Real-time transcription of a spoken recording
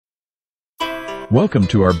Welcome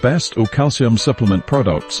to our best calcium supplement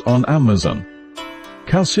products on Amazon.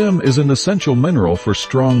 Calcium is an essential mineral for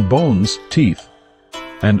strong bones, teeth,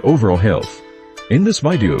 and overall health. In this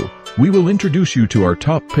video, we will introduce you to our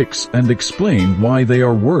top picks and explain why they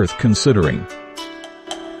are worth considering.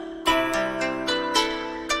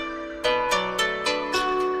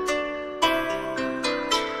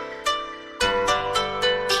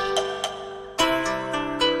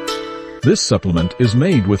 This supplement is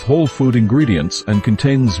made with whole food ingredients and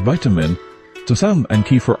contains vitamin TOP5 and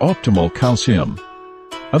key for optimal calcium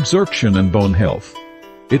absorption and bone health.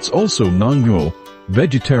 It's also non-GMO,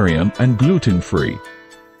 vegetarian and gluten-free.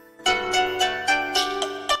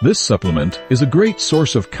 This supplement is a great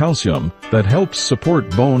source of calcium that helps support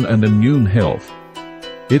bone and immune health.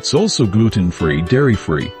 It's also gluten-free,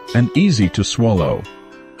 dairy-free, and easy to swallow.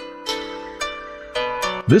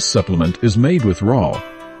 This supplement is made with raw,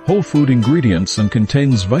 whole food ingredients and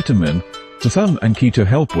contains vitamin TOP5 and key to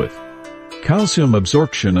help with calcium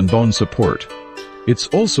absorption and bone support. It's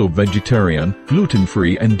also vegetarian,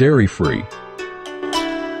 gluten-free and dairy-free.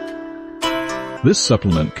 This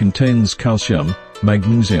supplement contains calcium,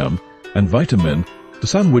 magnesium, and vitamin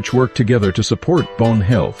TOP5 which work together to support bone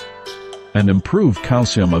health and improve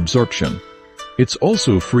calcium absorption. It's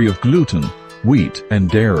also free of gluten, wheat, and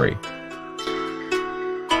dairy.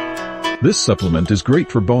 This supplement is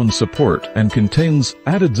great for bone support and contains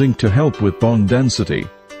added zinc to help with bone density.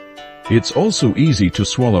 It's also easy to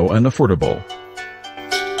swallow and affordable.